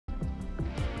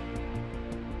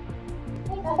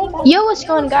Yo, what's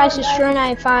going on, guys? It's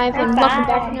Fortnite 5 and welcome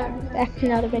back to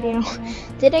another video.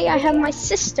 Today I have my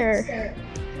sister.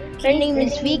 Her name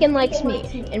is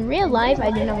Veganslikesmeat. In real life,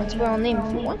 I do know what's her real name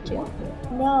if you want to.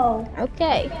 No.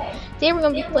 Okay. Today we're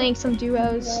gonna be playing some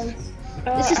duos.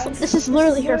 This is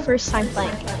literally her first time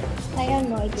playing. I have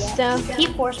no idea. So he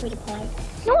forced me to play.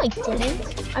 No, I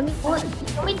didn't. I mean, well,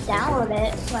 we download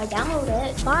it, so I downloaded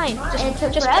it. Fine.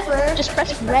 Just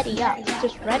press ready up.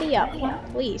 Just ready up,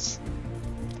 please.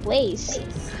 Please.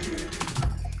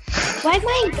 Why is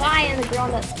my guy and the girl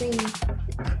on that screen?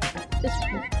 Just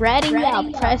ready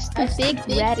up. Press the big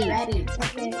ready.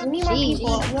 Okay, we need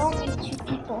more people. We only need 2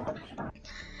 people.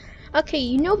 Okay,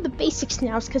 you know the basics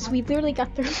now, because we literally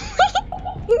got there.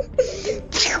 Oh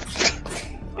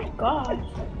my gosh.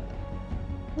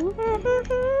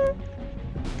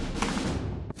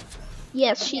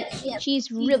 Yes,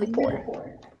 she's really poor.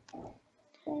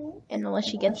 And unless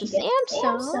she gets a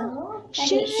Samsung,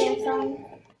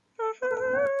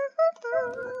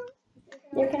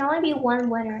 there can only be one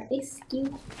winner. Excuse.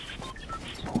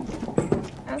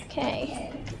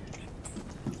 Okay.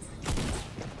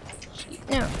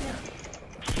 No.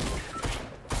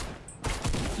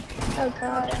 Oh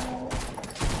god.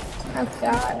 Oh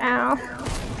god. Ow.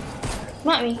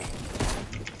 Not me.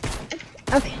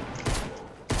 Okay.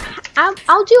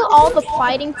 I'll do all the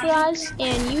fighting for us,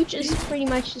 and you just pretty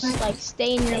much just like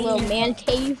stay in your little man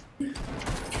cave.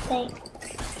 Thanks.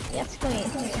 Yes, queen.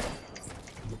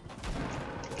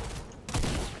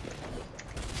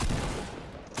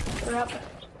 We're up.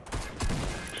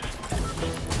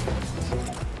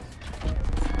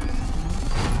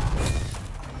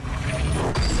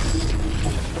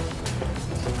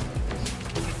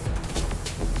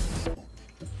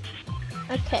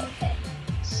 Okay.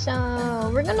 So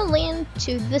we're gonna land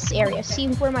to this area. See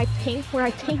where I pinged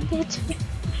it?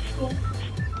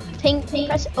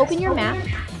 Press open your map.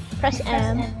 Press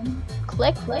M.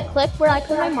 Click where I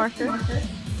put my marker.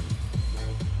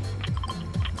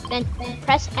 Then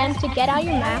press M to get out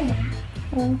your map.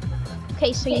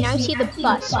 Okay, so you now see the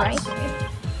bus, right?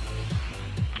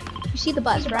 You see the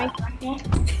bus, right? Yeah.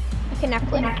 Okay, now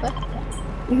click.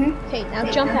 Okay, now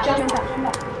jump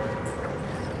out.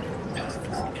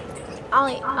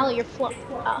 Ollie, you're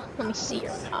let me see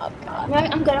your. Oh god. No,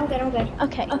 I'm good.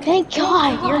 Okay. Thank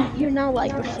God. You're not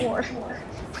like before.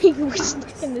 We were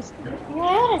stuck in this. Well,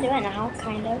 I gotta do it now,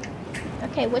 kind of.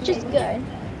 Okay, which is good.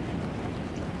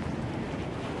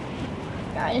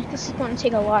 Guys, this is going to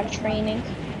take a lot of training.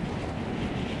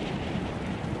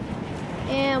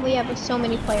 And we have so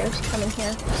many players coming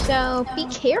here. So be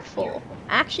careful.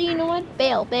 Actually, you know what?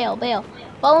 Bail.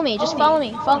 Follow me. Just follow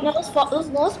me. No,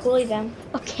 let's bully them.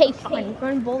 Okay, fine. We're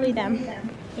going to bully them.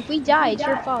 If we die, it's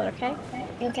your fault, okay?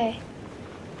 Okay.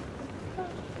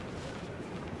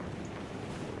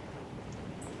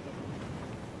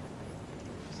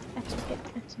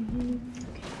 That's a move.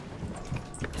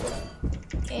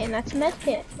 Okay. And that's med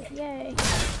kit. Yay.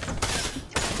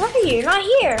 Where are you? You're not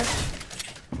here.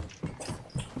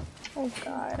 Oh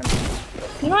god.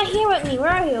 You're not here with me.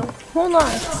 Where are you? Hold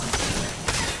on.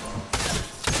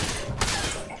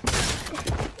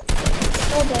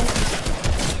 Hold on.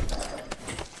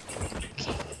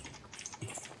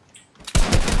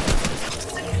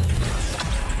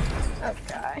 Oh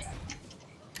god.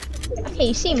 Okay,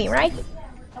 you see me, right?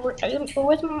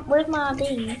 Where's my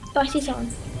thing? Oh, I see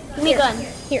someone. Give me a gun.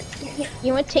 Here.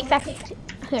 You want to take that?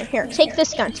 Here. Take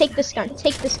this gun. Take this gun.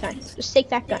 Just take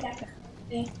that gun.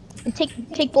 Okay. And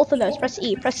take both of those. Press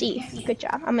E. Good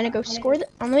job. I'm gonna go score.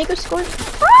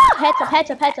 Ah! Heads up.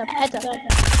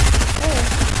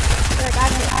 There,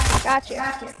 got you.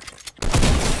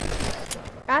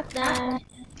 Got them.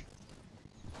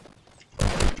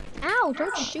 Ow!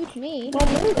 Don't shoot me. Let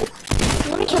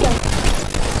me kill them.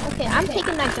 Okay, I'm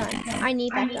taking that gun. I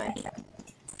need that gun.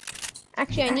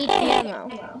 Actually, I need ammo.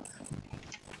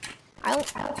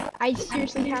 I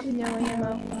seriously have no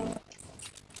ammo.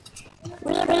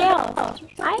 Where's everybody else?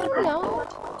 I don't know.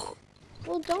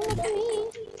 Well, don't look at me.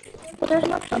 But there's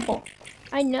no people.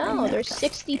 I know, there's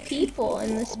 60 people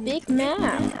in this big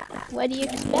map. What do you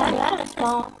expect? Yeah, that is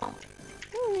small.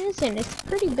 No, it isn't. It's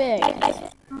pretty big.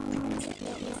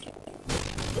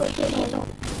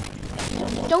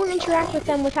 Don't interact with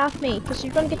them without me, because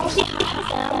you're gonna get yourself.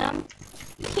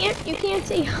 You can't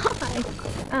say hi.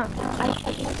 Oh.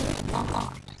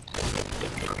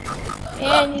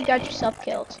 And you got yourself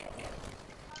killed.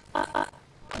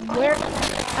 Where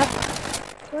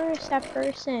is that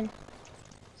person?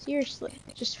 Seriously,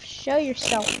 just show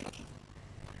yourself.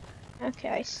 Okay,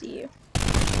 I see you.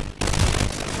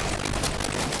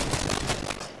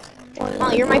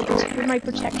 Oh, you're my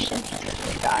protection.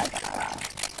 God.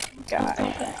 god.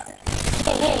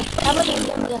 Hey, how about you do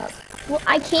this? Well,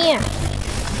 I can't.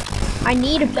 I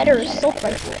need a better assault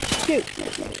rifle. Shoot.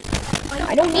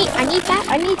 I need that.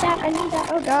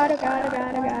 Oh god.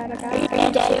 Are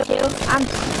you dead too?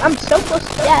 I'm so close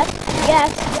to death.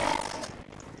 Yes.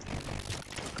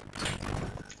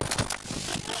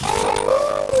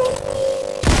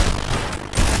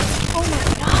 Oh my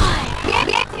god.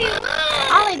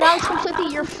 Ollie, that was completely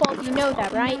your fault. You know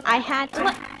that, right? I had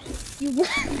to. You.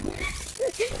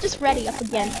 Just ready up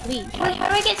again, please. Wait, how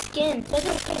do I get skins? Do I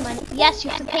have to pay money? Yes, you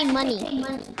have to pay money.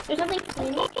 There's nothing free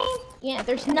in this game? Yeah,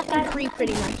 there's nothing free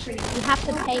pretty much. You have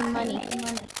to pay money.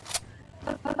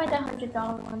 What about the $100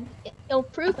 one? It'll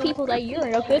prove people that you're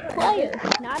a good player,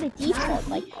 not a default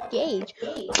like Gage.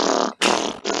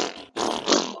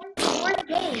 Where's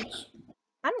Gage?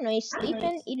 I don't know, he's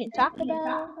sleeping, eating Taco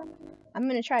Bell. I'm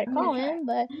gonna try to call him,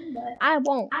 but I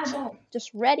won't.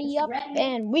 Just ready up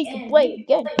and we can play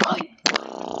again.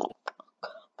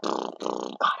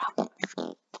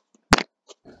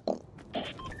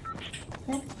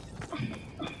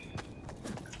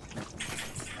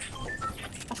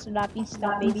 I should not be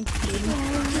stuck, baby.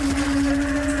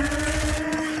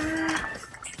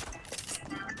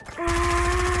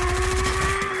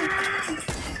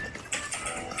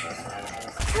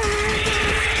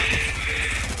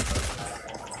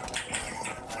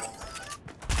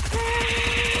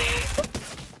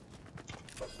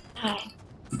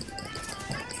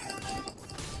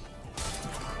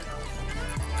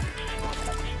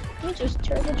 Can we just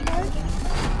turbocharge?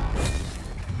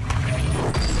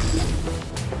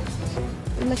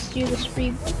 We must do this free.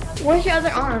 Where's your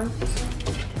other arm?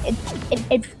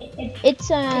 It's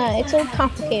a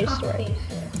complicated story.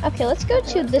 Okay, let's go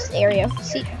to this area.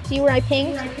 See where I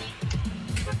pinged?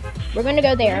 We're gonna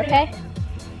go there, okay?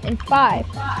 In 5,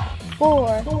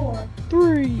 4,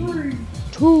 3,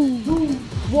 2,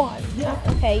 1.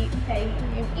 Okay,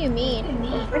 you mean?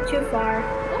 We're too far.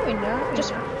 No, we're not.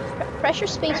 Just press your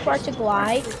spacebar to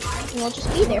glide, and we'll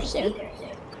just be there soon.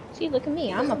 See, look at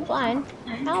me. I'm a flying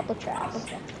albatross.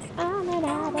 I'm an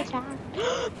albatross.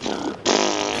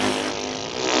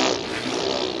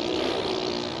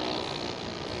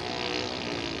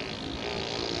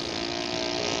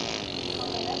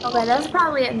 Okay, that's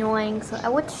probably annoying, so I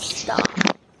would stop.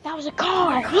 That was a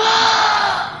car!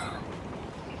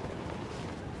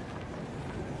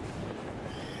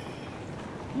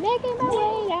 Making my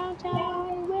way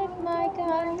downtown with my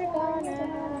gun, we're gonna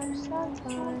have some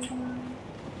fun.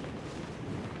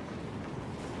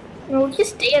 We'll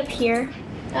just stay up here.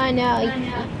 I know,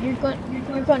 you're going.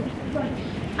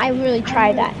 I really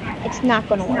tried that. It's not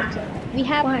gonna work. We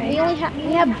have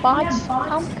bots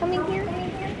coming here,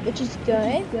 which is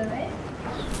good.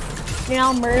 And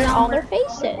I'll murder all their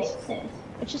faces,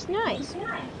 which is nice.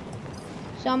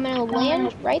 So I'm gonna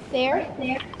land right there,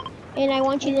 and I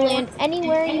want you to land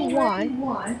anywhere you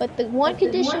want. But the one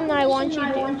condition that I want you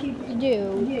to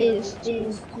do is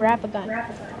to grab a gun.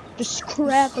 Just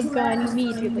grab a gun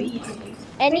immediately.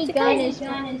 Any gun is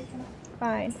fine.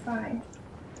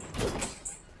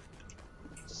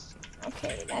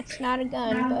 Okay, that's not a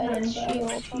gun, but it's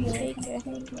shield. I'll take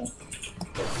it.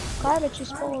 Garbage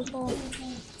disposal.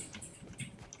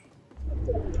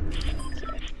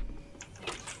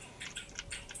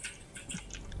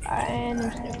 And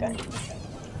there's no gun.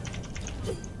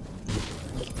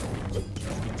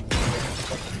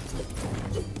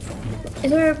 Is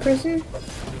there a prison?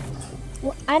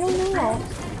 Well, I don't know.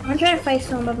 I'm trying to fight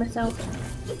someone by myself.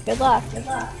 Good luck.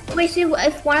 Wait, so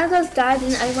if one of those dies,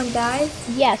 then everyone dies?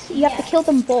 Yes, you have to kill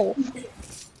them both.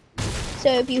 So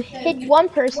if you hit one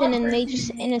person and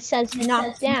it says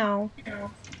knocked down,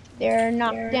 they're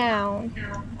knocked down.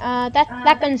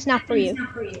 That gun's not for you.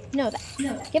 No,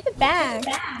 give it back.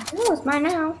 Oh, it's mine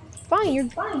now. Fine, you're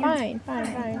fine.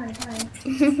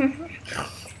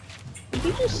 Did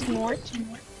you just snort?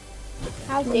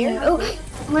 How dare you? Oh,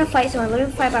 I'm gonna fight someone. Let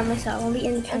me fight by myself. I'll be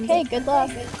independent. Okay, good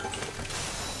luck.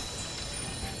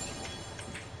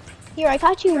 Here, I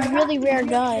got you a really rare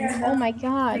gun. Oh my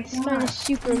god, this gun is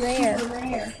super rare.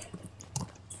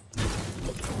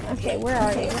 Okay, where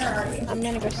are you? I'm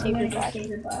gonna go save your butt.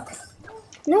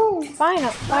 No. Fine,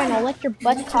 I'll let your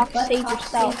butt cock save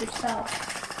yourself.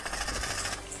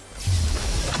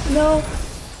 No.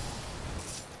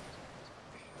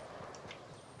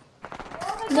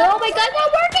 No, my gun's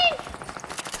not working!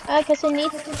 Cause it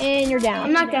needs, and you're down.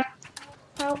 I'm not down.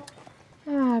 Help.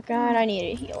 Oh god, I need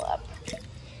to heal up.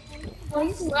 Well,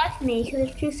 he just left me because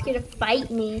he's too scared to fight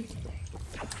me.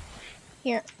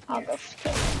 Here, I'll go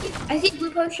kill him. I see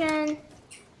blue potion.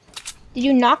 Did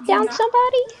you knock down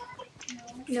somebody?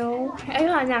 No, I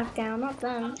got knocked down, not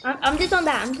them. I'm just on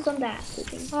that.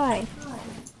 Hi.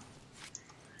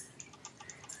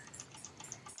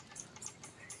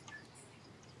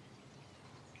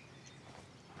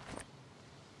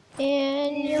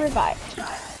 And you're revived.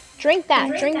 Drink that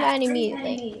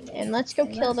immediately. And let's go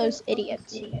kill those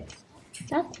idiots.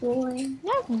 That's boring.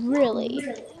 Not really.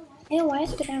 Hey, why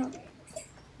spit out?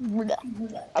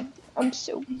 I'm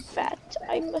so fat.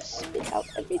 I must spit out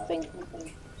everything.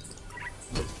 Okay.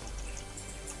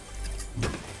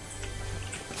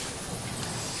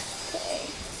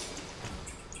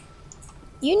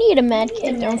 You need a med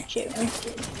kit, don't you?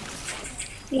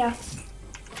 Yeah.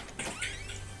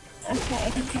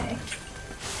 Okay.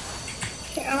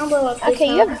 Here, I'll blow up this Okay,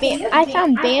 you one. have I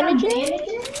found bandages.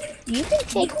 You can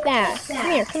take that. Come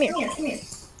here.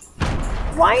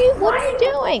 What are you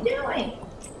doing?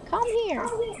 Come here.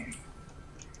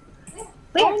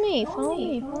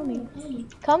 Follow me.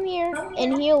 Come here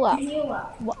and heal up.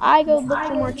 Well, I go look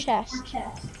for more chests.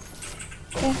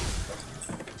 Okay.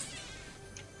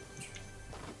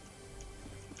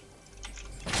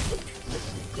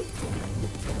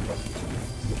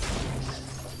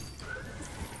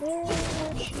 Where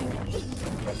are she?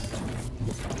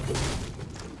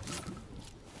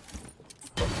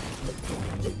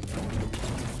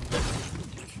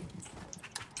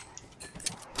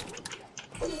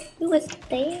 Who was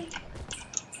there?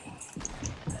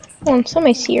 Oh,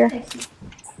 somebody's here.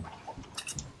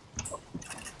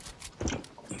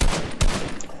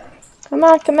 Come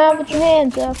on, with your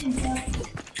hands up.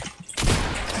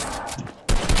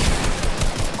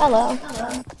 Hello.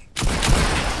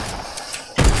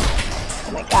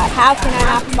 Oh my god, how can I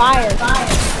not fire?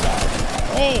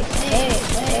 Wait.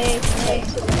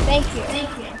 Thank you.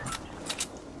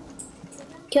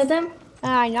 Kill them?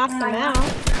 I knocked them out.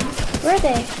 Where are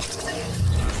they?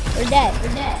 They're dead.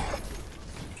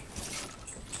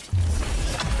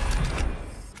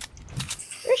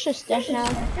 There's just death now.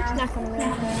 It's not gonna really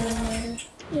matter.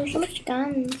 There's so much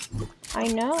guns. I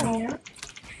know.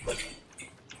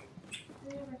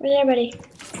 Where's everybody?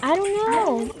 I don't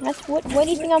know. That's what do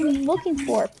you think I'm looking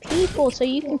for? People, so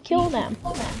you can kill them. I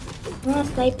want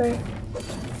a sniper.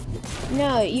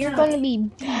 No, you're gonna be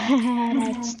bad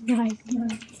at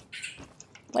sniping.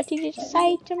 What did you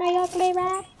say to my ugly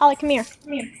rat? Ollie, come here.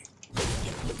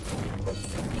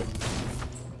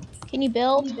 Can you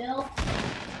build?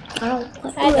 Oh,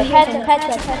 Heads up.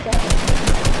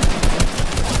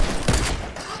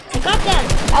 I got them.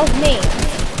 That was me.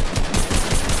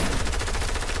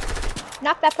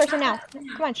 Knock that person out.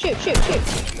 Come on, shoot.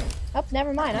 Oh,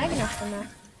 never mind. I can knock them out.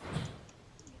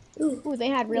 Ooh, they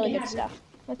had really good stuff.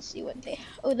 Let's see what they.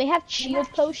 Oh, they have shield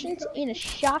potions in a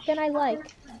shotgun. I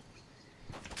like.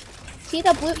 See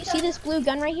this blue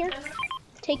gun right here?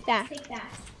 Take that.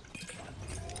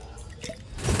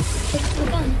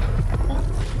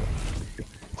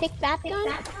 Take that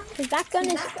gun, because that gun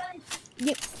is.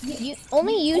 You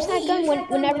only use that gun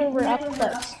whenever we're up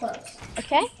close.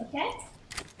 Okay?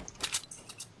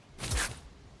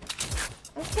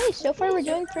 Okay, so far we're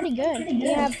doing pretty good.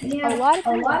 We have a lot of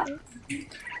people.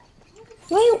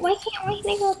 Why can't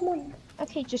I go up more?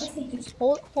 Okay, just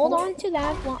hold on to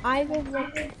that while I go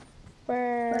look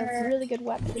for really good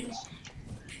weapons.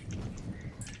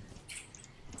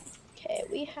 Okay,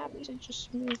 we have to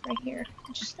just move right here,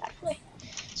 just that way.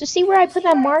 So see where I put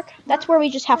that mark? That's where we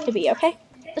just have to be, okay?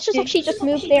 Let's just actually just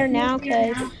move there now,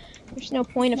 because there's no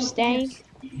point of staying.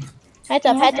 Heads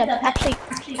up. Actually,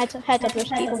 heads up, there's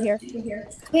people here.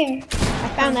 Where? I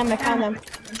found them.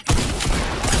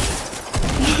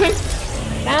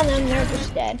 Found them, they're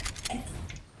just dead.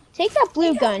 Take that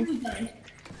blue gun.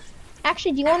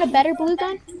 Actually, do you want a better blue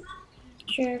gun?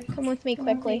 Sure. Come with me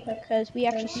quickly, because we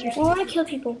actually... I want to kill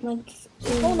people. Like,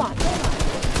 hold on.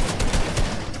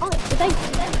 Oh,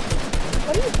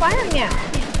 what are you firing at?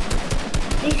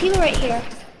 These people right here.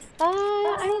 I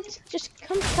don't... Just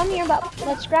come here, but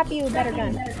let's scrap you a better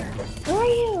gun. Where are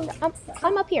you?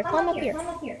 Climb up here. I'm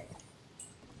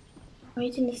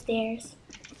reaching the stairs.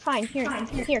 Fine, here,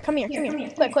 come here.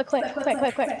 Quick.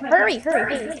 Hurry.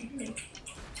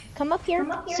 Come up here,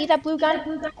 see that blue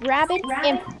gun? Grab it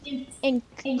and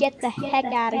get the heck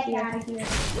out of here.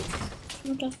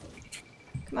 Okay.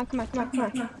 Come on.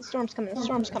 The storm's coming.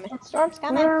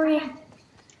 Where are we?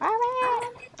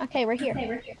 Alright. Okay, we're here.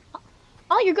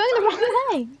 Oh, you're going the wrong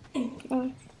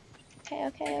way.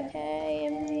 Okay.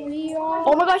 And we are...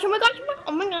 Oh my gosh.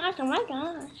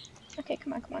 Okay,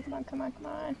 come on.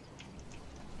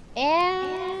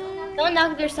 And... Don't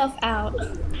knock yourself out.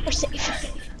 we're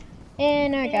safe.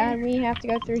 And oh god, we have to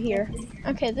go through here.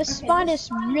 Okay, this spot is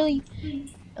really,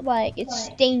 like, it's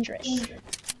dangerous.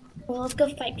 Well, let's go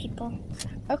fight people.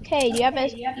 Okay, do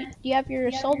you have your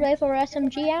assault rifle or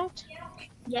SMG out?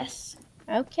 Yes.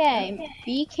 Okay,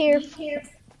 be careful.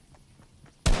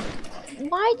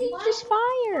 Why did you just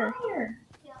fire?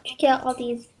 To get all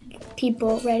these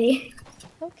people ready.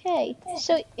 Okay,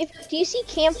 so if you see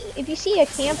a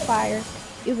campfire,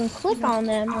 you can click on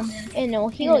them and it'll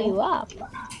heal you up.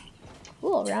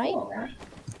 Cool, right?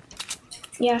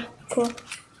 Yeah, cool.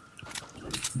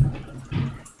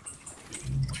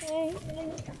 Okay.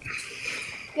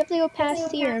 You have to go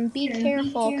past here and be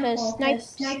careful,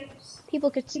 cause people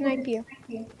could snipe you.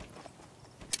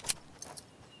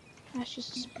 That's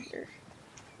just a spider.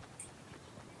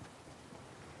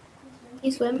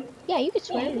 You swim? Yeah, you could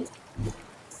swim.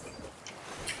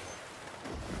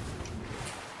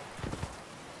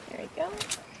 There we go.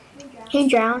 Can you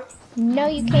drown? No,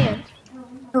 you can't.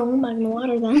 Oh, I'm not in the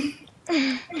water then.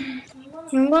 I'm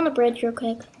going on the bridge real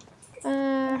quick.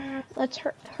 Let's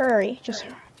hurry.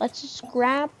 Let's just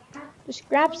grab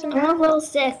some. I'm on level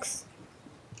 6.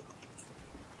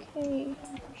 Okay.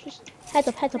 Just heads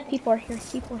up. People are here.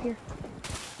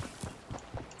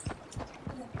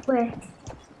 Where?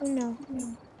 Oh no.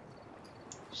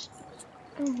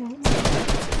 Oh no.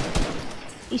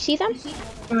 You see them?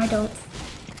 No, I don't.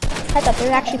 Heads up. There's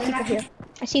actually people here.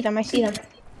 I see them.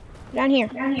 Down here.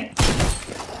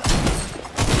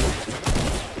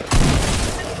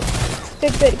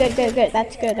 Good.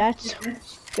 That's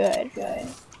good.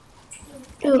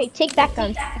 Okay, take that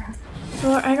gun.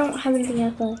 Well, I don't have anything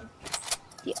else left.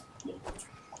 Do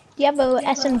you have a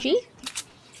SMG?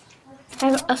 I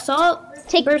have assault.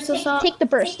 Burst assault. Take the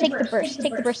burst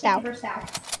out.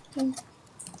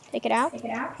 Take it out.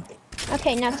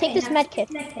 Okay, now take this med kit.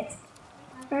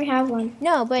 I already have one.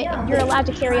 No, but you're allowed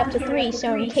to carry up to 3,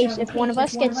 so in case if one of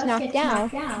us gets knocked down,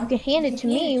 you can hand it to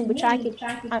me, which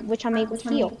I'm able to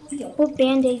heal. What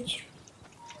bandage?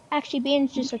 Actually,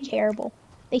 bandages are terrible.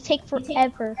 They take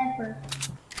forever.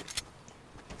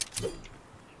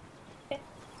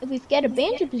 If we get a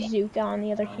bandage bazooka, on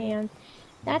the other hand,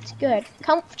 that's good.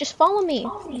 Come, just follow me.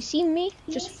 You see me?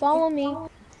 Just follow me.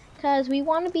 Because we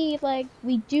want to be like,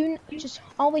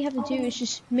 all we have to do is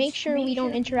just make sure we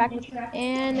don't interact with,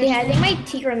 and yeah, I think my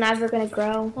teeth are never going to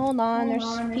grow. Hold on,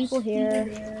 there's people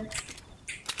here.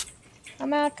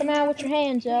 Come out with your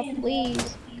hands up,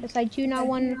 please. Because I do not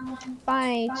want to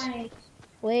fight.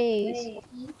 Please.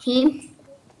 Team?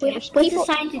 What's the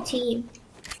sign to team?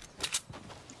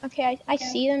 Okay, I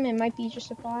see them. It might be just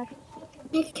a bot.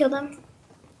 You can kill them.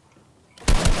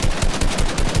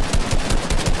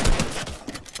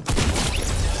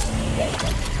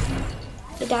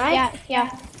 They die? Yeah.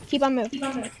 Keep on moving.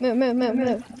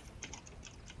 Move.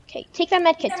 Okay, take that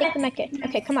med kit.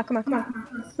 Okay, come on.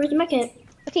 Where's the med kit?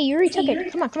 Okay, you already took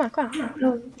it. Come on.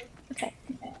 No.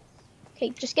 Okay,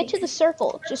 just get to the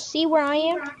circle. Just see where I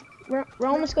am. We're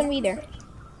almost going to be there.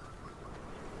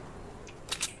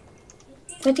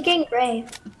 What's it getting gray?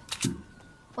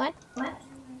 What?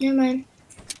 Never mind.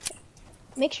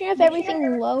 Make sure you have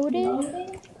everything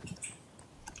loaded.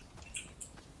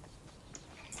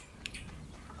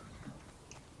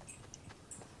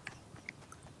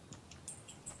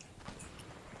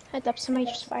 Heads up, somebody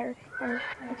just fired.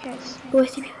 Okay.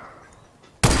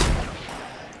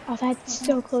 Oh, that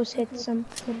so close hit some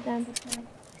of them.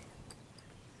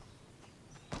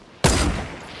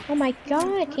 Oh my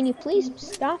god, can you please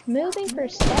stop moving for a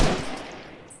second?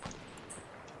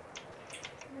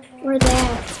 Where are they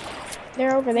at?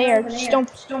 They're over there. Just don't.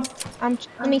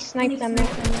 Let me snipe them.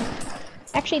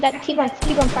 Actually, keep on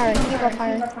firing.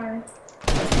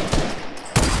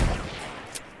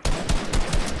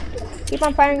 Keep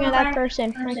on firing at that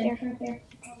person right there.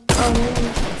 Oh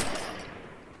man.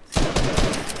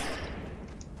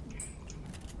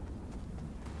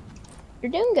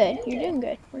 You're doing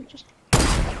good. We're just.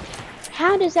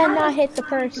 How does that not hit the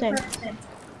person?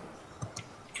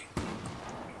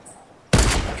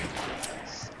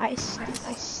 I suck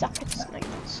at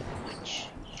sniping so much.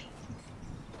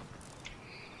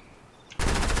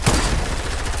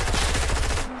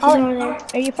 Oh,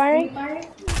 are you firing?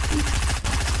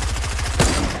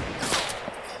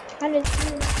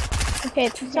 Okay,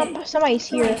 somebody's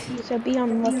here, so be on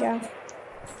the lookout.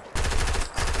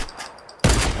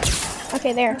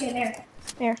 Okay, there. Oh,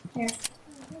 there.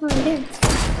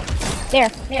 There.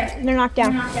 They're knocked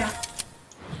down.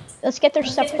 Let's get their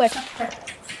stuff quick.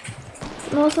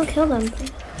 We'll also kill them.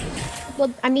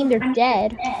 Well, I mean, they're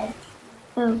dead.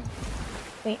 Oh.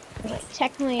 Wait.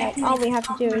 Technically, all we have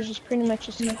to do is just pretty much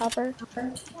just cover.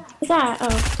 What's that?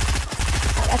 Oh.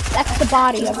 That's the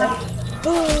body of it.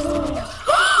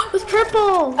 It's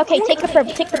purple! Okay, take the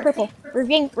purple. We're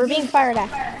being fired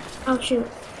at. Oh, shoot.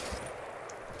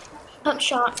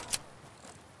 Shot.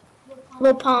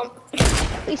 Little pump.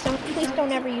 Please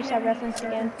don't ever use that reference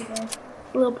again.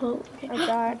 Little pump. Oh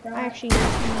god, I actually.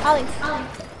 Ollie,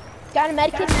 got a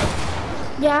medkit?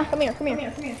 Yeah. Come here.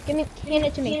 Hand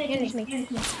it to me.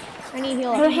 I need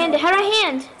heal up. How do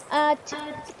I hand?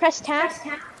 Press tab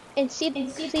and see the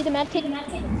medkit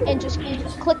and just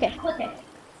click it.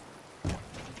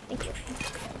 Thank you.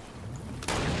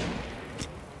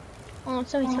 Oh,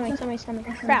 somebody's coming.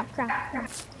 Crap.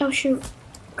 Oh shoot.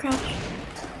 Crouch.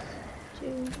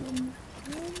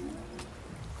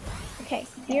 Okay,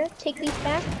 here, take these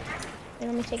back.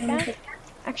 And let me take that.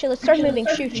 Actually, let's start moving.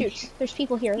 Shoot. There's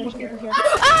people here.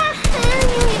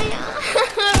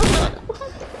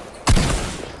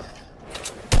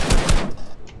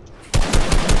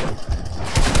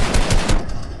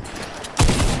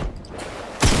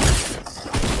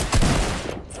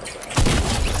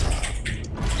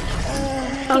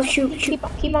 Oh shoot.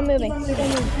 Keep on moving.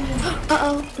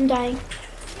 Uh-oh, I'm dying.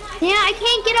 Yeah, I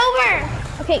can't get over.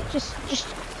 Okay, just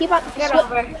keep on. Get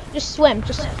over. Just swim.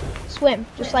 Just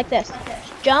like this.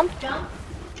 Just jump,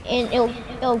 and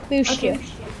it'll boost you.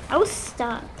 I was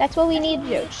stuck. That's what we need to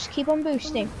do. Just keep on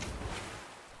boosting.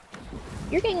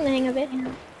 You're getting the hang of it.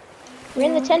 We're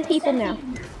in the 10 people now,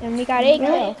 and we got 8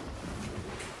 kills.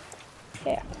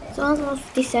 Okay. So I was on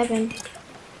 57.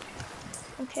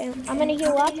 Okay, I'm gonna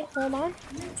heal up. Hold on.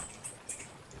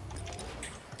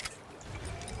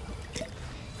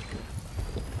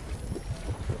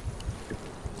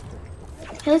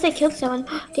 At least I killed someone.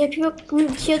 There are people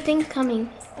shield things coming.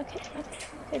 Okay.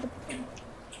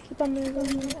 Keep on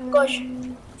moving. Gosh.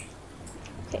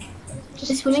 Okay.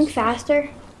 Just swimming faster.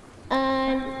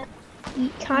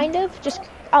 Kind of. Just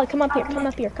come up here. Come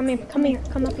up here.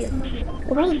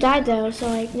 We're about to die though, so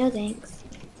like no thanks.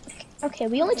 Okay,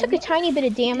 we only took a tiny bit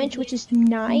of damage, which is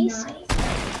nice.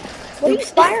 What are you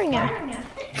firing at?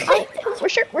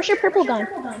 Where's your purple gun?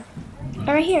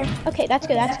 Right here. Okay, that's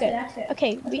good.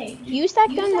 Okay, we use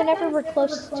that gun whenever we're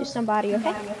close to somebody,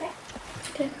 okay?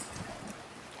 Okay.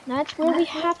 That's where we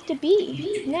have to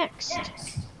be next.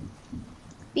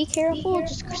 Be careful,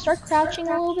 just start crouching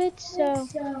a little bit so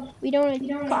we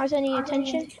don't cause any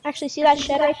attention. Actually, see that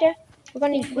shed right there?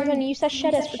 We're gonna use that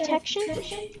shed as protection.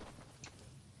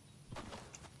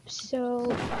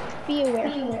 So be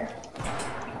aware.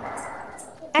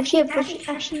 Actually, you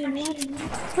know what?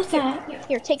 What's that?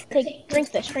 Here,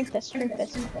 drink this.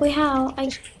 Wait, how? I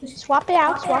just swap it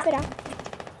out.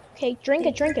 Okay, drink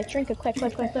it, quick.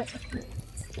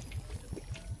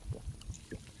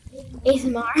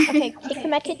 ASMR. Okay, take the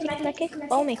medkit.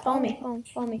 Follow me.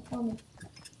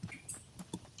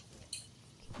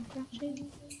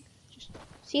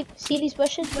 Just see these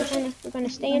bushes? We're gonna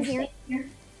stay in here.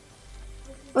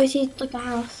 Oh, I see like a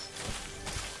house.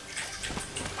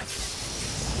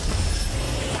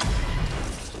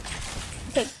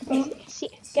 Okay, see,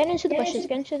 get into the bushes,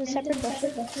 get into the separate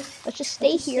bushes. Let's just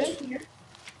stay here.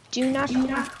 Do not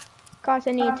cause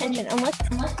any attention unless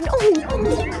no.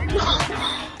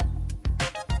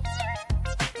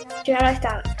 Dude, I like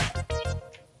that.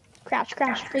 Crouch,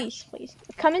 please.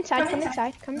 Come inside.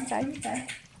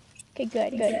 Okay,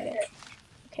 good.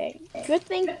 Okay, good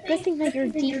thing that your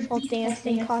default dance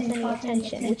didn't cause any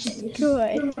attention, which is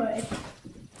good.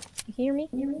 You hear me?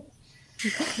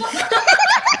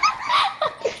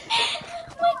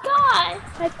 Oh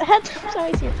my god!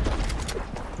 Somebody's here.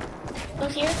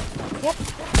 Those here? Yep,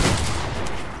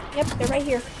 they're right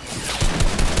here.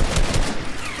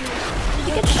 Did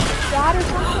you get shot or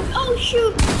something? Oh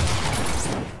shoot!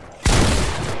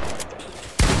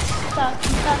 Stuck.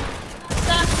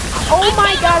 Oh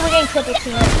my god, we're getting triple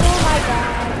team. Oh my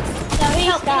god.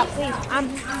 Please stop, please.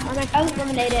 I was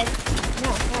eliminated.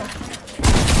 No.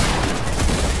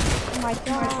 Oh my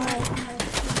god.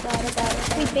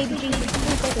 Please, baby Jesus.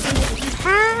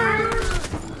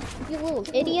 You little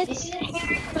idiots.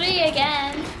 3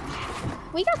 again.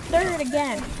 We got 3rd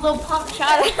again. Little pump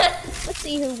shot. Let's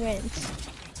see who wins.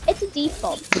 It's a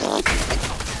default.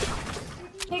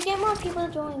 Here, get more people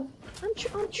to join. I'm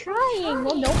trying.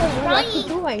 Well, nobody will let you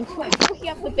join. We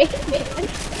have the baby.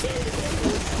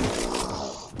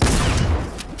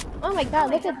 Oh my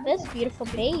god, look at this beautiful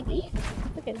baby.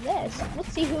 Look at this.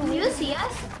 Let's see who Can you wins. see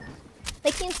us?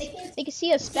 They can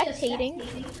see us spectating,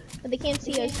 but they can't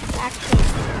see us actually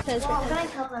because Well, can I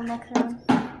tell them next time?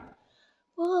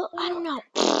 well, I don't know.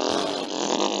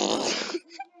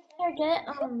 Here,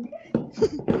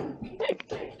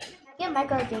 get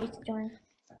Micro Days to join.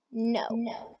 No.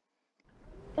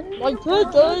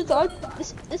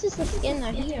 This is the skin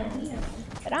that he owns.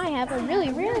 But I have a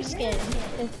really rare skin.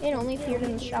 It only appeared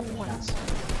in the shop once.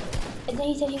 And then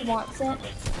he said he wants it.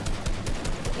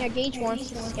 Yeah, Gage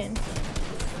wants the skin.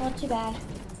 Not too bad.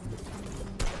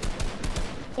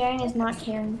 Sharing is not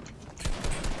caring.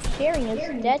 Sharing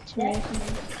is dead to me.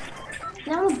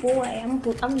 No, I'm a boy.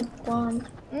 I'm blonde.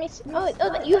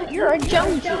 You're a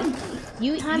Jonesy.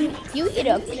 You eat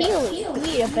a peely. You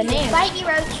eat a banana. Fight me,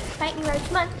 Roach. Fight me, Roach.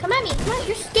 Come at me. Come on,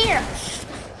 you're scared.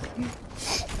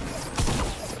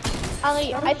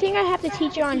 Ali, I think I have to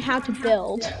teach you on how to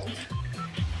build.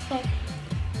 Okay.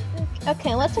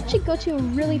 Okay, let's actually go to a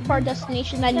really far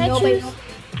destination that nobody.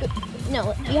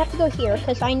 No, you have to go here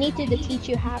because I need to teach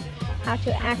you how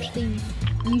to actually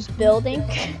use building,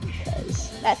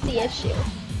 because that's the issue.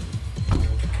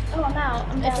 Oh, I'm out.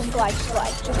 I'm down. Just glide.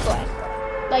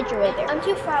 Glide your way there. I'm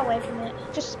too far away from it.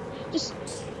 Just,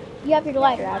 you have your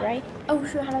glider out, right? Oh,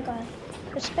 sure. How do I go?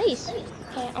 There's space.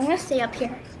 Okay, I'm gonna stay up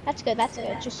here. That's good.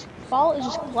 Just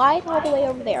glide all the way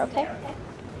over there, okay?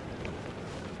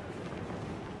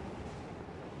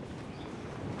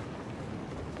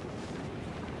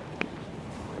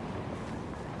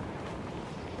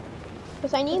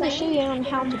 Because I need to show you on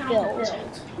how to build.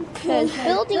 Because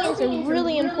building is a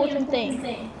really important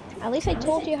thing. At least I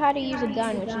told you how to use a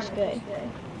gun, which is good.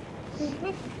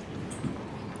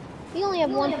 We only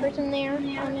have one person there on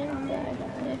it,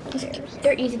 but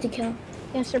They're easy to kill.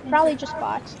 yes, they're probably just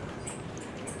bots.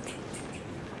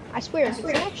 I swear, if it's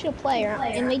an actual player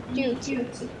and they take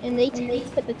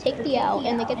the L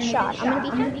and they get shot, I'm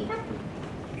gonna be happy.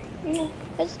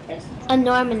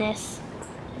 Anonymous.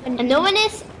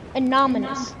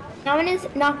 Anonymous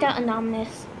knocked out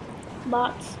Anonymous.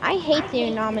 Bots. I hate the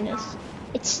anonymous.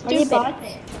 It's Are they stupid.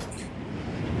 bots?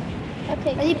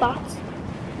 Okay. Are they bots?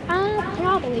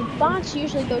 Probably. Bots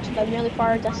usually go to the really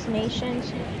far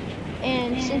destinations,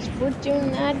 and since we're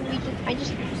doing that,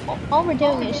 all we're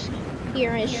doing is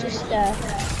just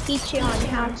teach you on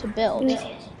how to build.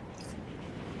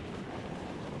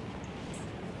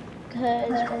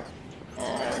 Because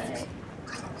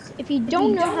if you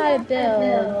don't know how to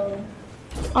build,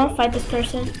 I'll fight this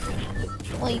person.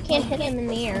 well, you can't hit them in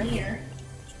the air.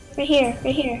 Right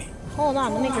here. Hold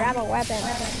on, let me grab a weapon.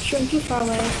 Sure, I'm too far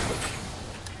away.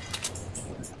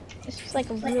 This is like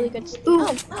a really good. Ooh.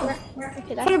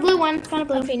 Okay, that's Found a blue one. Found a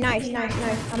blue. okay. Nice.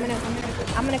 I'm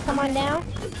gonna come on down.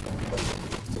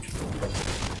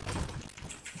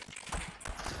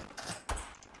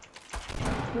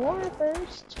 War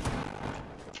first.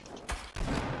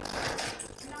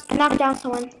 I knocked down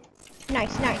someone.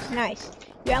 Nice.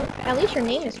 Yeah, at least your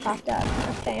name is popped up.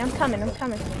 Okay, I'm coming.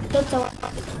 Killed someone.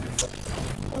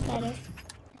 Feel better.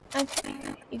 Okay,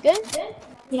 you good?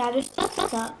 Yeah, this stuff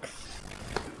sucks.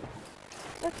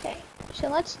 Okay, so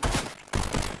let's.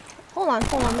 Hold on.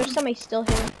 There's somebody still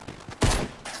here.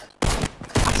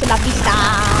 Hasta la vista.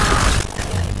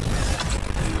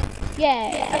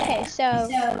 Yay. Okay, so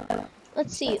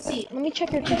let's see. Let me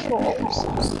check your controls.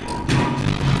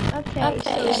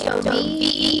 Okay, so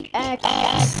B, X,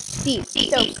 C.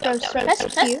 So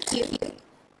press Q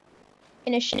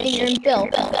in your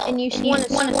build, and you want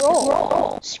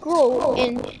to scroll,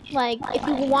 and like if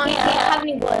you want. I don't have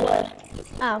any wood.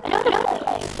 Oh.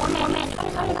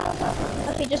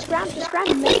 Okay, just grab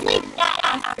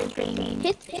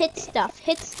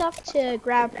hit stuff to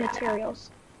grab materials.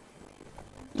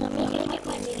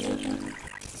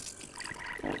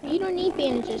 You don't need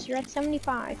bandages, you're at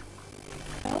 75.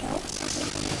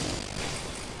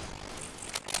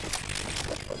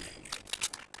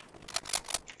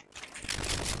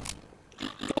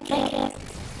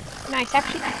 Nice,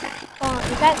 actually,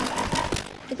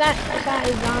 is that a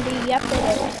zombie? Yep,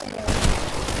 it is.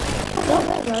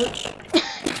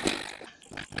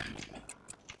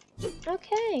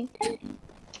 Okay.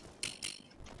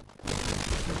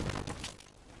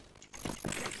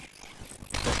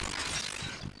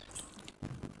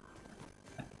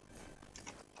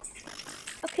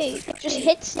 Okay, just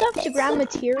hit stuff to grab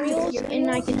materials,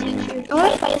 and I can teach you. I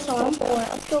want to fight someone.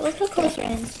 Let's go closer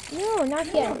in. No,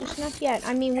 not yet. Just not yet.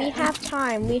 I mean, we have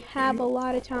time. We have a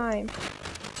lot of time.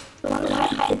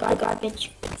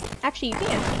 Garbage. Actually, you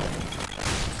can.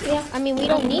 Yeah. I mean, we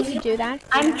don't need to do that.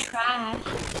 I'm trash.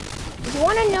 Do you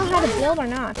want to know how to build or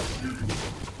not?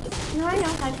 No, I know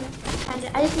how to.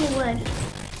 I just need wood.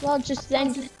 Well, just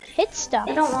hit stuff.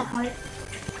 I don't want wood.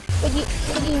 But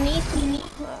you need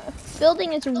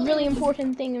building is a really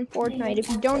important thing in Fortnite. If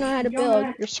you don't know how to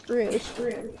build, you're screwed.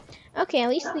 Okay, at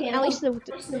least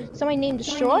somebody named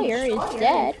Destroyer is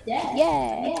dead.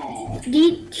 Yay.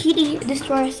 TD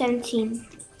Destroyer 17.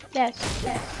 Yes.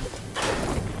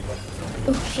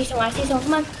 Ooh, I see someone.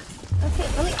 Come on. Okay,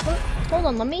 hold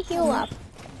on. Let me heal up.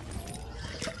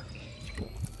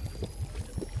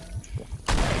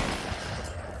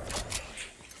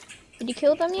 Did you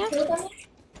kill them yet?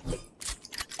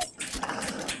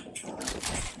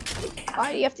 Why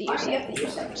do you have to use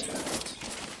that?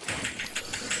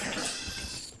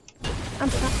 I'm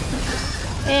sorry.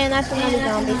 And that's another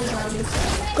zombie.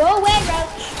 Go away,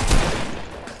 Roach.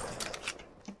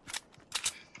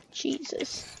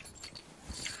 Jesus.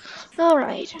 All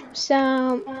right.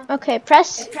 So, okay,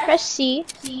 press C.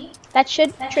 That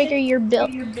should trigger your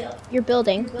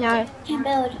building. Now, Can't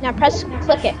build.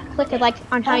 click it like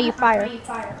on how you fire.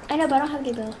 I know, but I don't have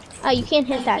to build. Oh, you can't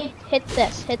hit that. Hit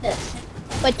this.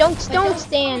 But don't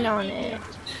stand on it.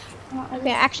 Okay,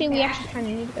 actually, we kind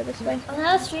of need to go this way. Oh,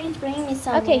 now the stream's bringing me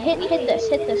somewhere. Okay, hit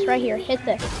this right here. Hit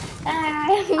this.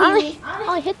 Ollie,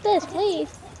 hit this, please.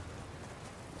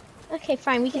 Okay,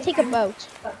 fine. We can take a boat.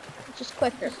 It's just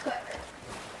quicker.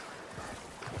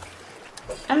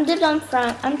 I'm dipped on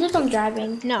front. I'm dipped on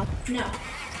driving. No.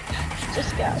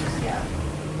 Just go.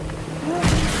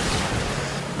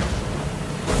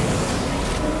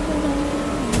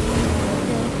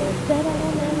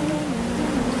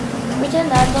 We did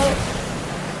that boat.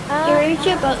 Can we reach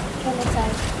your boat from the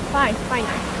side? Fine.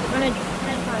 Let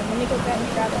me go grab it.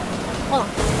 Hold on.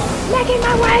 Making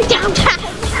my way downtown.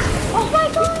 Oh my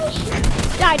gosh!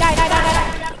 Die.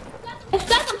 I'm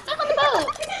stuck on the boat.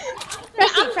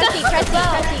 Press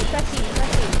C.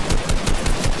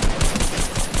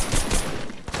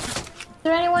 Is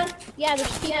there anyone? Yeah,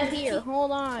 there's people here.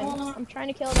 Hold on. I'm trying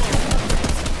to kill them.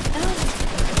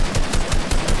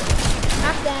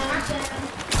 Knock them.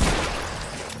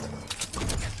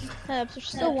 There's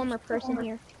still one more person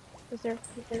here. Because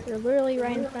they're literally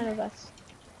right in front of us.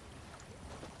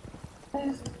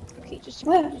 Okay, just...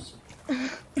 Where?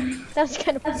 That was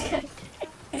kind of funny.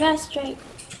 I got it straight.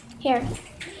 Here.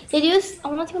 I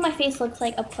want to see what my face looks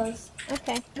like up close.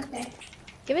 Okay.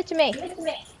 Give it to me. Do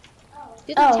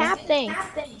the tap thing.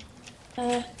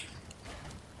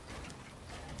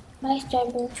 Nice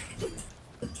driver.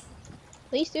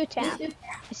 Please do tap.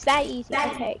 It's that easy.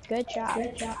 Okay, good job.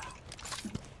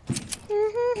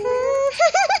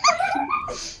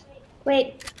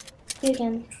 Wait. Do it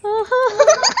again.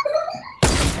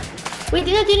 Wait,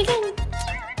 do it again.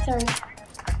 Sorry.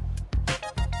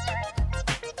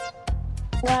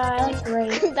 Wow, I look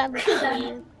great. That looks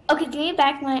weird. Okay, give me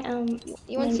back my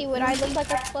You want to see what I look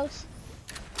like up close?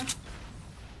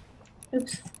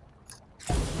 Oops.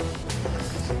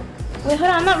 Wait, hold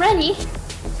on, I'm not ready.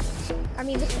 I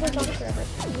mean, this goes on forever.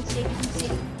 Let me see.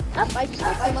 Oh, I just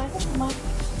looked my...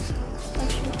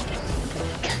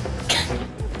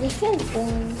 This is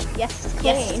boring. Yes, it's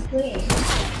clean.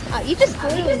 You just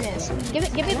gluing this. Give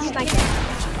it a sniper.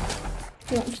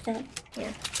 You understand?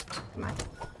 Here.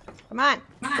 Come on.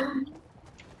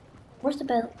 Where's the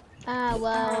boat?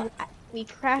 Well, we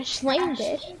crash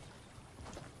landed.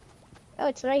 Oh,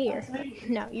 it's right here.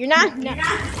 No, you're not. No.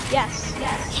 Yes.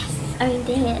 I mean,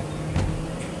 dang it.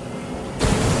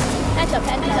 Heads up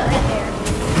there.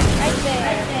 Right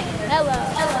there. Hello.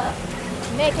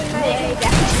 Making my way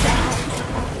down.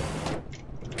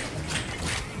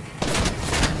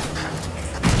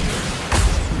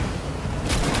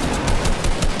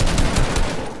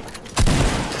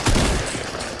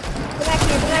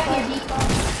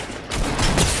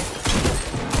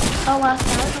 Oh wow, so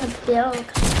I was gonna build.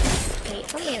 Wait,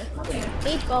 come here.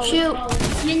 Meatball. Shoot!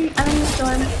 I'm in the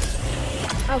storm.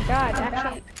 Oh god,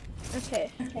 actually. Okay.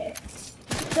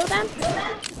 Kill them?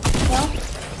 Well,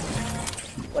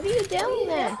 What are you doing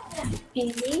then?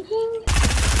 amazing.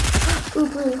 Ooh,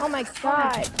 blue. Oh my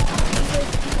god.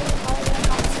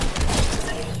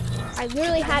 I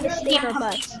literally had to save our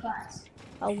butts.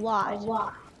 A lot.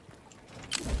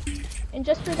 And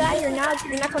just for that, you're not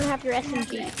gonna have your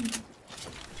SMG.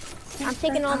 I'm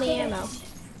taking all the ammo.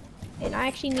 And I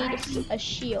actually need a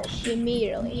shield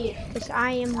immediately. Because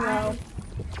I am low.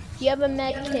 Do you have a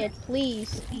med kit,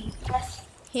 please? Yes.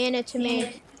 Hand it to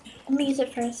me. Let me use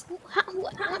it first.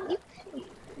 What? Do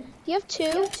you have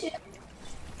two?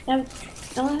 I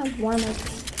only have one.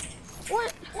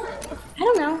 What? I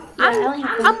don't know. Yeah, I only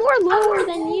have one. I'm more lower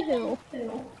than you.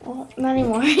 Well, not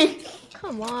anymore.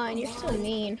 Come on, you're so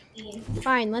mean.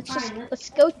 Fine, let's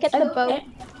go get the boat.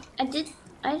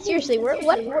 Seriously, where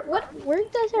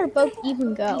does our boat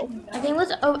even go? I think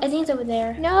it's over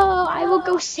there. No, I will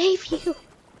go save you.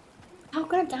 I'm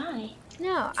gonna die.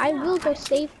 No, I will go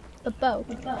save the boat.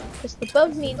 Because the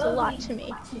boat means a lot to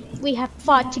me. We have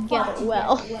fought together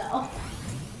well.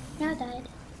 Now I died.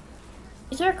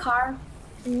 Is there a car?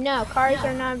 No, cars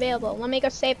are not available. Let me go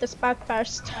save this boat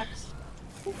first.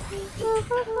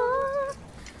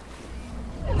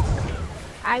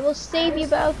 I will save you,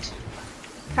 boat.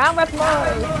 Come with me.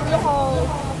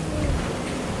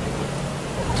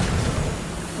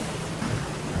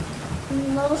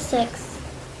 Level 6.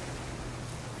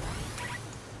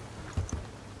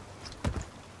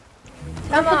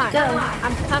 Come on.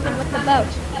 I'm coming with the boat.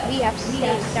 We have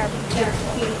saved our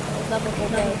beautiful, lovable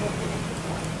boat.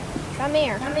 Come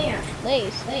here.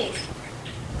 Please.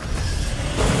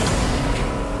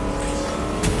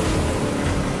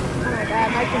 Oh my god,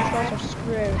 my controls are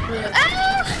screwed.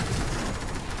 Ah!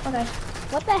 Okay.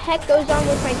 What the heck goes on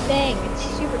with my thing? It's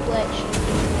super glitch.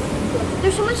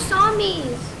 There's so much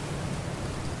zombies.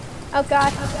 Oh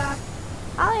god.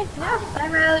 Ollie, no. Bye,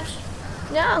 Roach.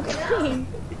 No, please.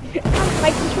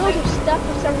 My controls are stuck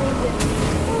for some reason.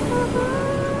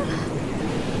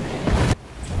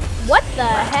 What the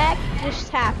heck just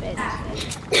happened?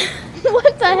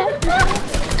 What the heck?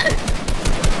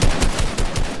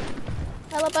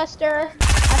 Hello, Buster. I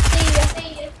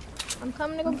see you. I'm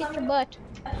coming to go get your butt.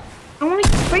 I want to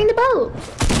bring the boat.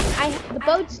 The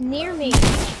boat's near me.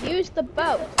 Use the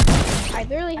boat. I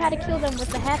literally had to kill them with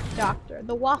the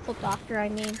the waffle doctor, I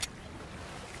mean.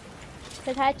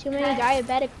 Because I had too many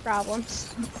diabetic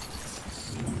problems.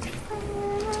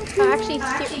 Actually,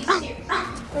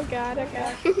 oh god.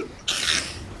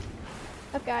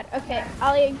 Oh god, okay.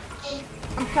 Ollie,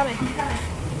 I'm coming.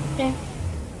 Okay.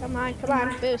 Come on.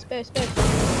 Boost.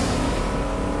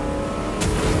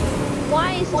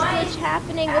 Why is this glitch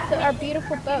happening with our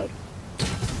beautiful boat?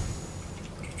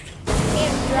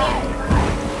 Can't drive.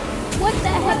 What the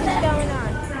heck is going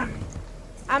on?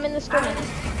 I'm in the storm.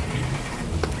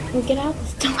 We'll get out of the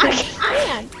storm. I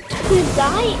can't. You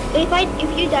die? If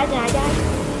you die, then I die?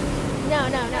 No.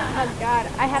 Oh god,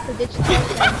 I have to ditch the boat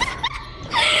then.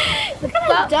 The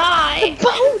boat. Die. The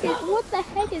boat. What the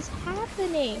heck is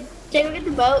happening? Jay, go get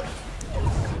the boat.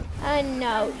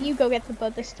 No. You go get the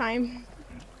boat this time.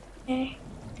 Okay.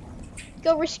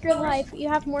 Go risk your life. You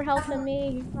have more health than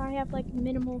me. I have like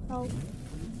minimal health.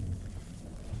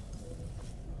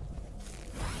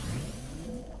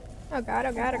 Oh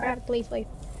god, please. Okay.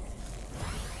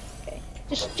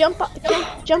 Just jump off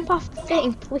the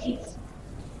thing, please.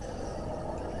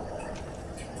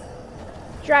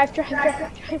 Drive.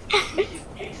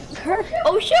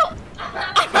 Oh shoot! Oh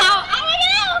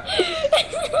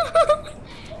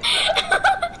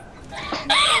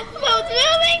Boat's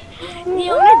moving!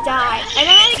 You're gonna die. And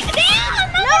then I get down!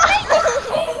 No!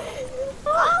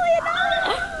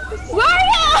 Where are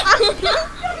you?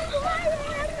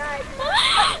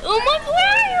 Oh my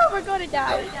god! We're gonna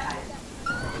die.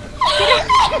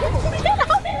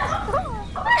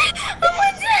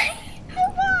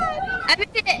 I made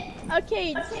it!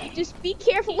 Okay, just be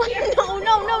careful. No.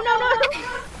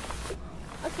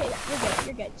 Okay,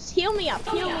 you're good. Just heal me up.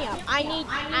 I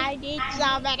need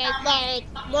somebody to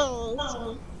lose.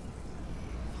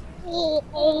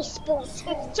 Oh, sports.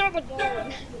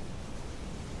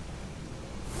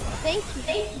 Thank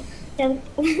you.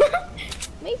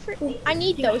 Wait for. I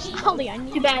need those. Ollie, I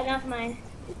need. Too bad, not mine.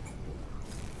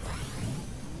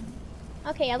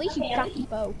 Okay, at least you got the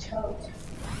boat.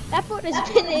 That boat has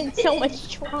been in so much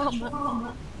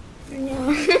trauma.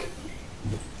 No.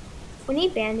 We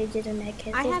need bandages and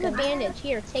medkits. I have a bandage.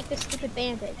 Here, take this stupid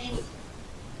bandage.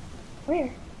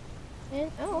 Where?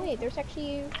 And, oh wait, there's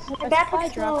actually a That supply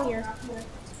looks drop low. here.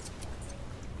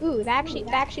 Ooh, that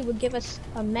actually would give us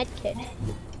a medkit,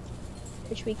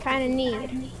 which we kind of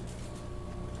need.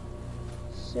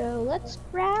 So let's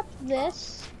grab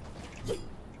this.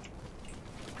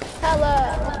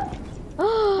 Hello.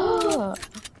 Oh,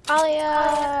 Alia,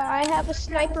 I have a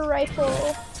sniper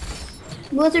rifle.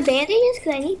 Was there bandages?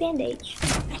 Cause I need bandage.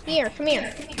 Here, come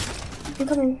here. I'm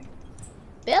coming.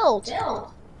 Build. I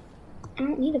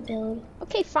don't need a build.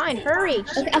 Okay, fine. Hurry.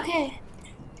 Just Okay.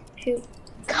 Shoot.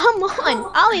 come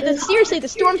on, Ollie. Seriously, the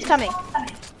storm's coming.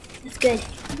 That's good.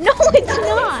 No, it's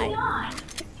not.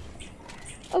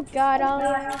 Oh God,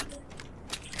 Ollie.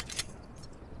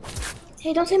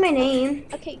 Hey, don't say my name.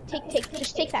 Okay,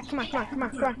 just take that. Come on.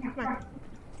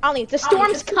 Ollie, the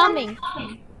storm's coming.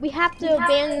 We have to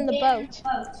abandon the boat.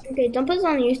 Okay, don't put this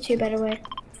on YouTube, by the way.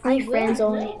 Only friends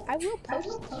only. I will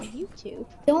post it on YouTube.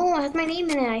 Don't, it has my name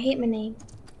in it. I hate my name.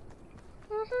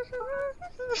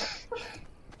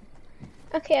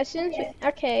 Okay, as soon as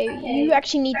you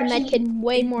actually need the medkit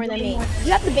way more than me.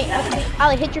 You have the bandage. Okay,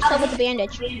 Ollie, hit yourself with the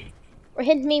bandage. Or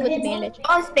hit me with the bandage.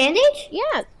 Oh, it's bandage?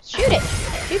 Yeah, shoot it.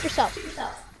 Shoot yourself.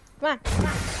 Come on.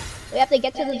 We have to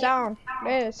get to the zone.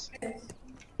 Yes.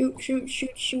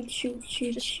 Shoot.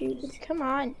 Come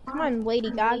on, Lady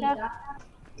Gaga.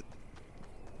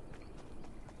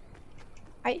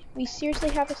 We seriously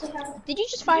have a. Did you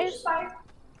just fire?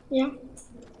 Yeah.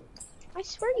 I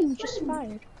swear you just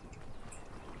fired.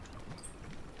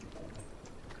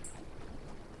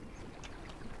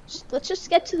 Let's just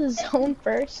get to the zone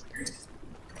first,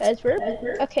 cause we're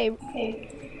okay.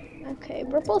 Okay,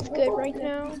 we're both good right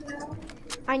now.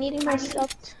 I needed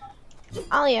myself.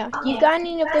 Alia, you got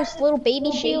any of those little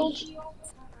baby shields?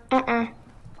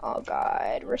 Oh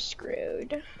god, we're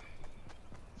screwed.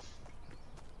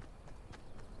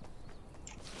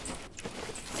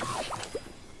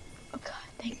 Oh god,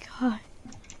 thank god.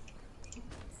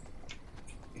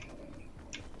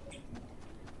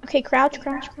 Okay, crouch.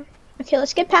 Okay,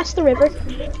 let's get past the river.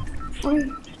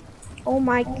 Oh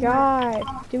my god.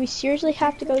 Do we seriously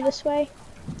have to go this way?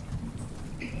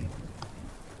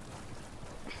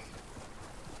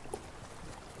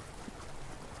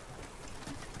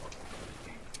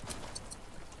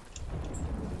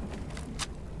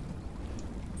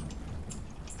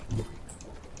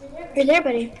 Where's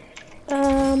everybody?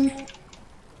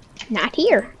 Not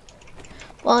here.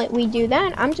 While we do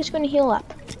that, I'm just gonna heal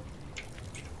up.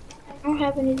 I don't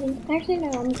have anything. Actually, no,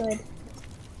 I'm good.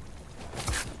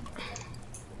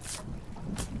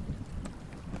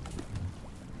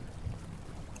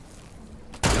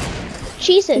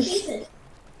 Jesus!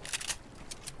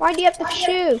 Why do you have to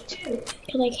shoot?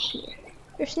 Cause I can.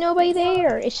 There's nobody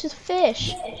there. It's just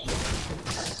fish.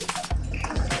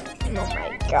 Oh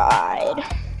my god.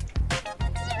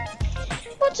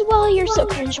 What's well, you're so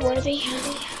cringeworthy.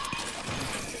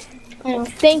 I know.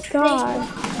 Thank God.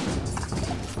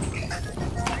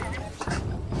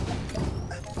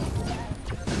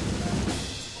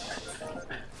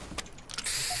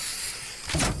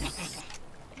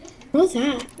 What's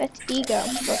that? That's ego,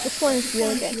 but this one is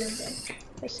really good.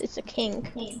 It's a king.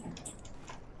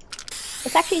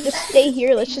 Let's actually just stay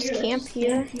here. Let's just camp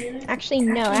here. Actually,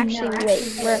 no. Actually, wait.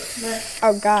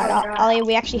 Oh God, Ollie,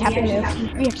 we actually have to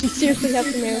move. We actually seriously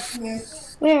have to move.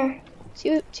 Where?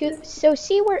 So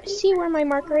see where my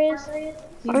marker is?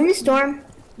 We're in the storm.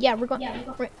 Yeah, we're going.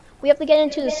 We have to get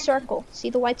into the circle. See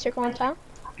the white circle on top?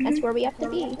 That's where we have to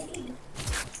be.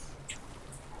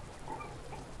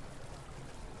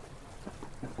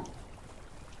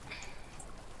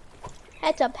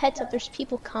 Heads up, there's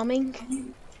people coming.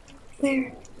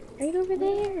 Where? Right over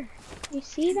there. You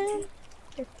see them?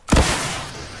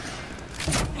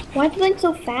 Why are they going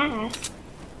so fast?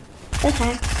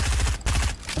 Okay.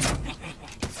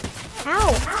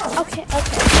 Ow! Okay.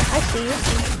 I see you.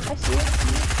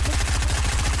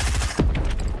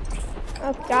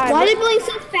 Oh God. Why are they going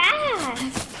so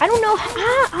fast? I don't know.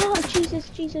 Oh, Jesus.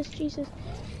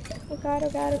 Oh God.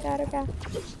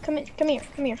 Come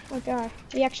here. Oh God.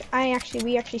 We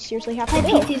actually seriously have to go.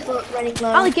 PC's running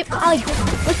low. Ollie,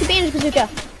 where's the bandage bazooka?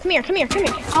 Come here.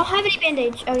 I'll have any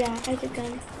bandage. Oh yeah, I took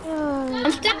gun. Oh.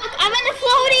 I'm stuck. I'm on the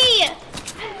floaty.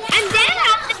 I'm down.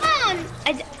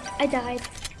 I died.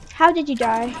 How did you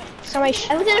die? I was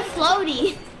in a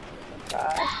floaty.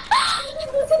 God. I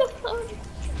was in a floaty.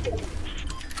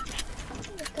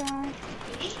 Oh God.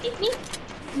 It's me.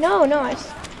 No.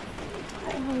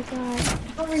 Oh God.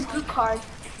 Oh, reboot card.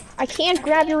 I can't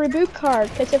grab your reboot card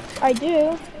because if I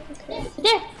do. Okay.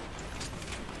 There.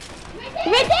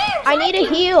 Right there. I need a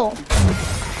heal.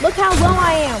 Look how low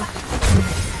I am.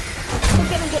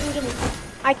 Get me.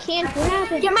 I can't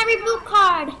grab it. Get my reboot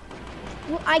card.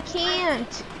 Well, I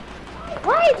can't.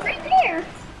 Why? It's right there.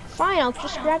 Fine, I'll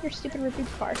just grab your stupid reboot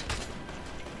card.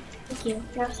 Thank you.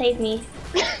 Now save me.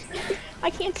 I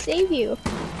can't save you.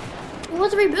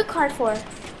 What's a reboot card for?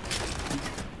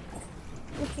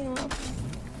 Looking low.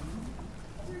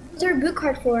 What's a reboot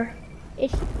card for?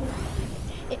 It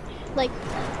like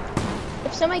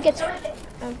if somebody gets.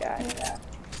 Oh God.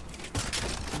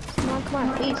 Come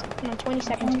on, please. Come on, 20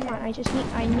 seconds. Come on,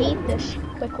 I need this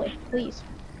quickly, please.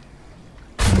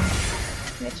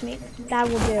 Next me. That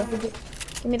will do.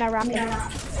 Give me that rocket.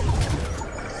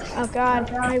 Oh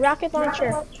God, my rocket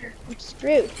launcher. I'm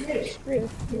screwed.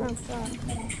 Oh God.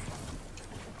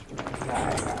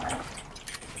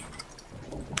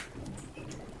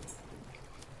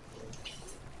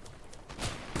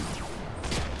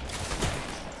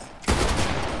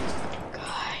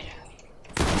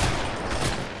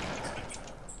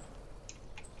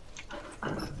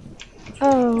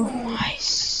 Oh my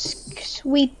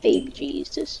sweet baby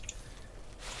Jesus.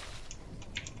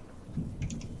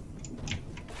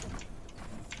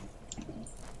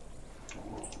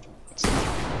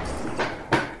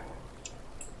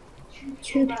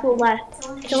 Two people left.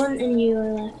 Dylan and you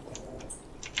are left.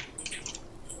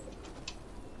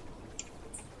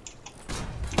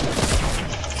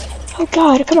 Oh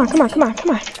God, come on.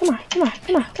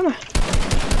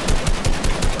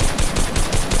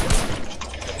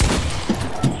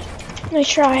 Nice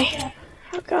try.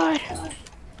 Oh God.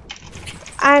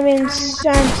 I'm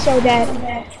so dead.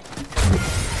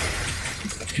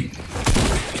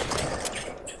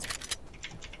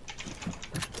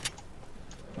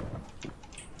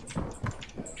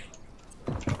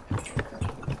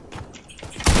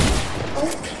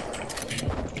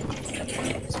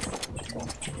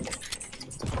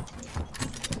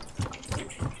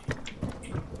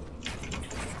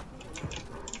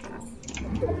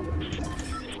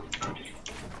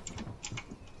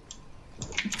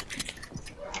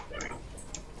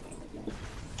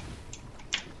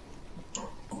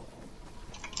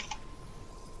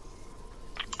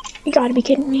 You gotta be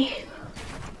kidding me.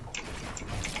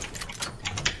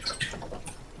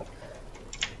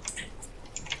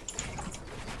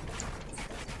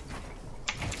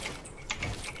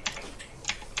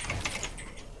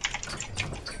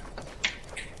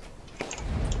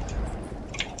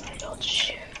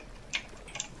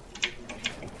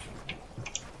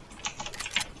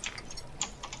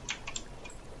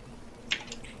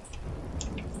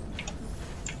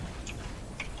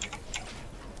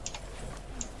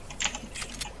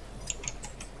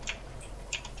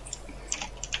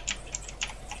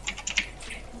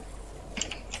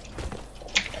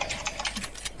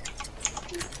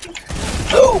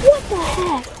 What the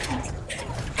heck?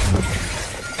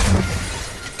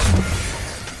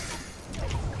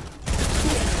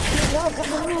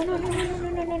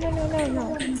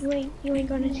 No. You ain't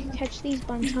gonna catch these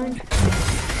buns, hon.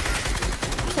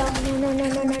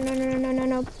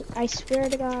 No. I swear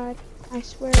to God. I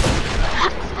swear to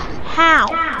God.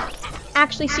 How?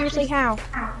 Actually, seriously, how?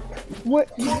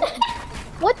 What the?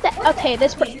 Okay,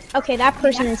 that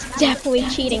person is definitely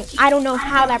cheating. I don't know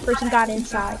how that person got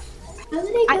inside. How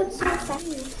did I go so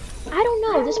fast? I don't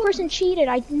know. This person cheated.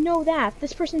 I know that.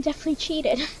 This person definitely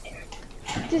cheated.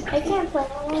 I can't play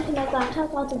because my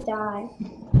laptop's about to die.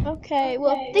 Okay,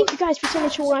 well, thank you guys for so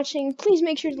much for watching. Please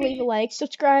make sure to leave a like,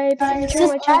 subscribe. Thank you so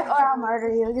much. Subscribe or I'll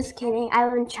murder you. Just kidding. I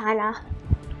live in China.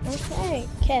 Okay,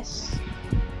 kiss.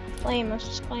 Claim. Let's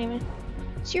just claim it.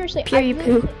 Seriously, Period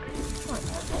poo.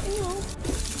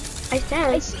 I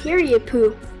said period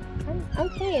poo.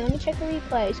 Okay, let me check the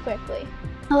replays quickly.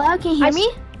 Hello, can you hear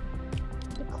me?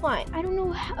 Decline. I don't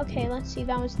know. Okay, let's see.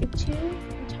 That was the 2.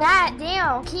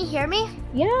 Daniel, can you hear me?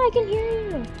 Yeah, I can hear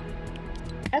you.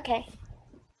 Okay.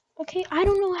 Okay, I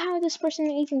don't know how this person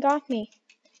even got me.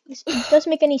 It doesn't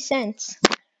make any sense.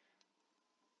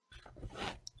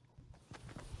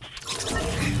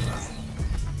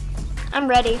 I'm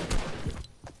ready.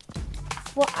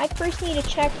 Well, I first need to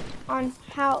check on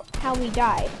how we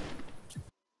died.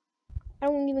 I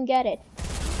don't even get it.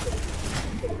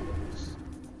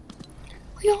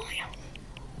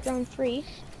 Drone free.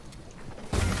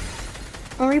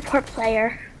 I'll report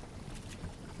player.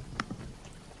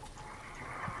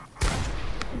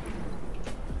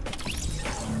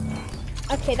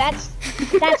 Okay, that's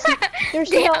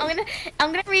there's no. Yeah,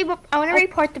 I'm gonna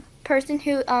report the person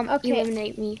who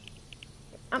eliminated me.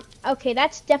 Okay,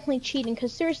 that's definitely cheating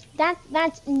because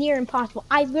that's near impossible.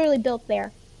 I literally built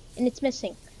there, and it's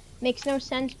missing. Makes no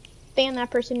sense. Ban that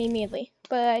person immediately.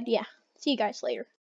 But yeah, see you guys later.